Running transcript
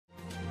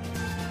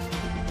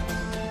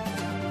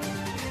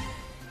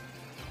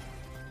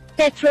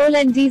Petrol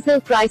and diesel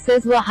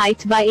prices were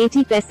hiked by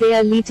 80 paise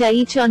a litre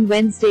each on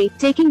Wednesday,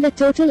 taking the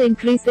total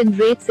increase in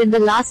rates in the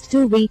last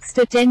 2 weeks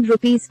to 10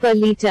 rupees per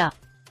litre.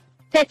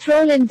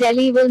 Petrol in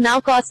Delhi will now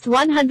cost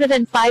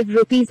 105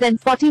 rupees and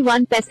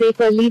 41 paise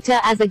per litre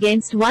as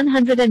against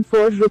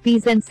 104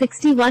 rupees and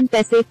 61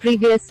 paise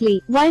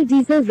previously, while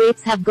diesel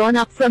rates have gone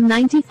up from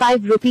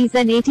 95 rupees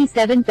and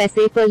 87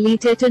 paise per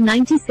litre to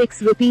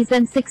 96 rupees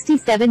and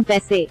 67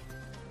 paise.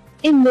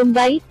 In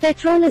Mumbai,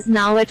 petrol is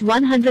now at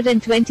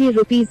 120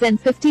 rupees and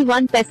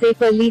 51 paise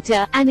per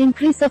litre, an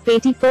increase of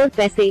 84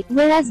 paise,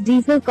 whereas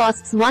diesel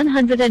costs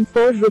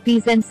 104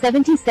 rupees and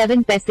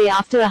 77 paise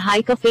after a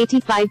hike of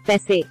 85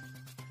 paise.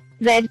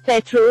 Red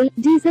petrol,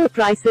 diesel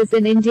prices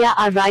in India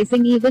are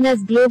rising even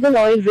as global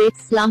oil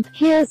rates slump.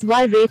 Here's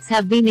why rates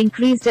have been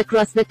increased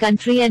across the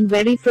country and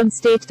vary from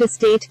state to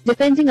state,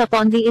 depending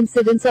upon the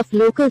incidence of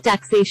local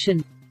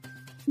taxation.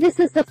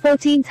 This is the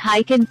 14th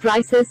hike in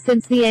prices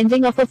since the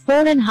ending of a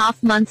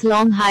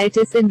 4.5-month-long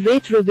hiatus in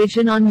rate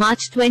revision on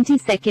March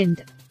 22.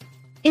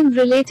 In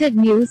related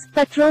news,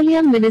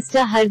 Petroleum Minister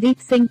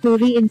Hardeep Singh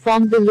Puri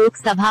informed the Lok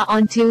Sabha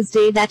on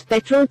Tuesday that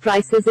petrol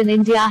prices in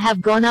India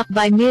have gone up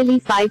by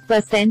nearly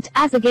 5%,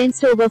 as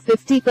against over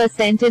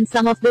 50% in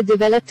some of the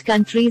developed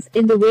countries,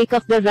 in the wake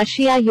of the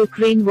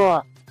Russia-Ukraine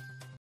war.